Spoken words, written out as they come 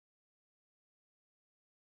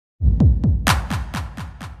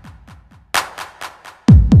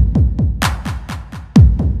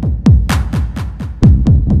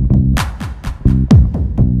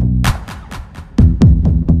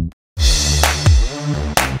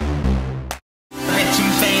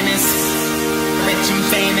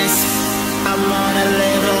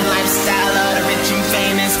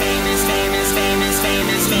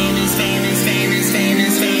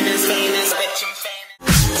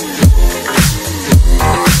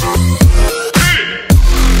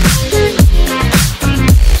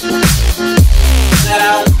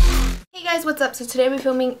up? So today we're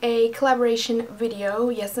filming a collaboration video.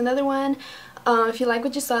 Yes, another one. If you like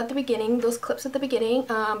what you saw at the beginning, those clips at the beginning,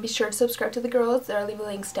 be sure to subscribe to the girls. I'll leave the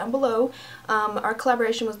links down below. Our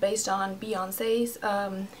collaboration was based on Beyonce's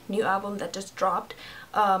new album that just dropped.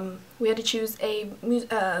 We had to choose a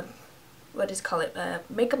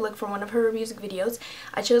makeup look from one of her music videos.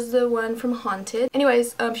 I chose the one from Haunted.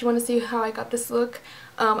 Anyways, if you want to see how I got this look,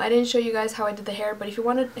 I didn't show you guys how I did the hair, but if you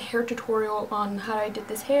wanted a hair tutorial on how I did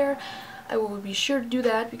this hair, I will be sure to do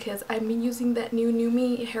that because I've been using that new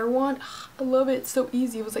Me hair wand. I love it. It's so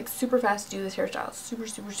easy. It was like super fast to do this hairstyle.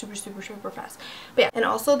 Super fast. But yeah, and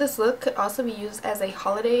also this look could also be used as a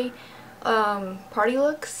holiday party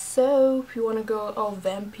look. So if you want to go all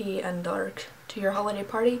vampy and dark to your holiday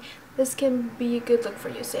party, this can be a good look for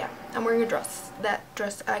you. So yeah, I'm wearing a dress. That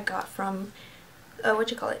dress I got from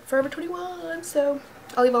Forever 21. So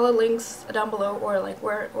I'll leave all the links down below, or like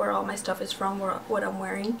where all my stuff is from, or what I'm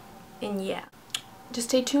wearing. And yeah, just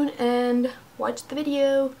stay tuned and watch the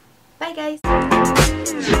video. Bye guys!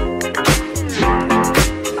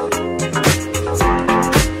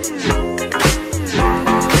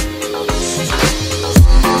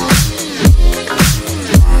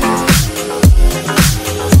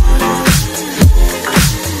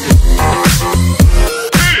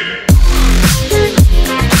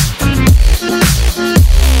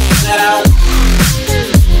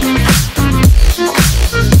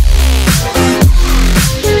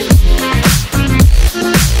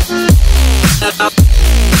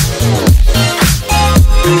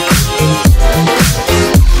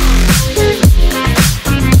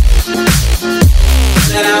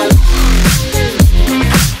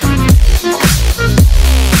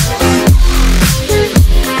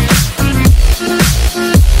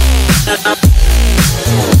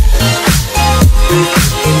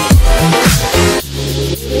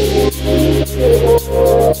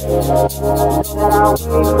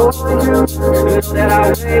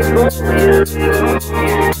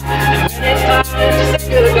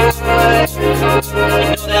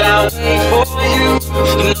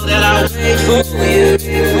 That I'll wait for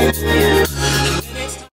you.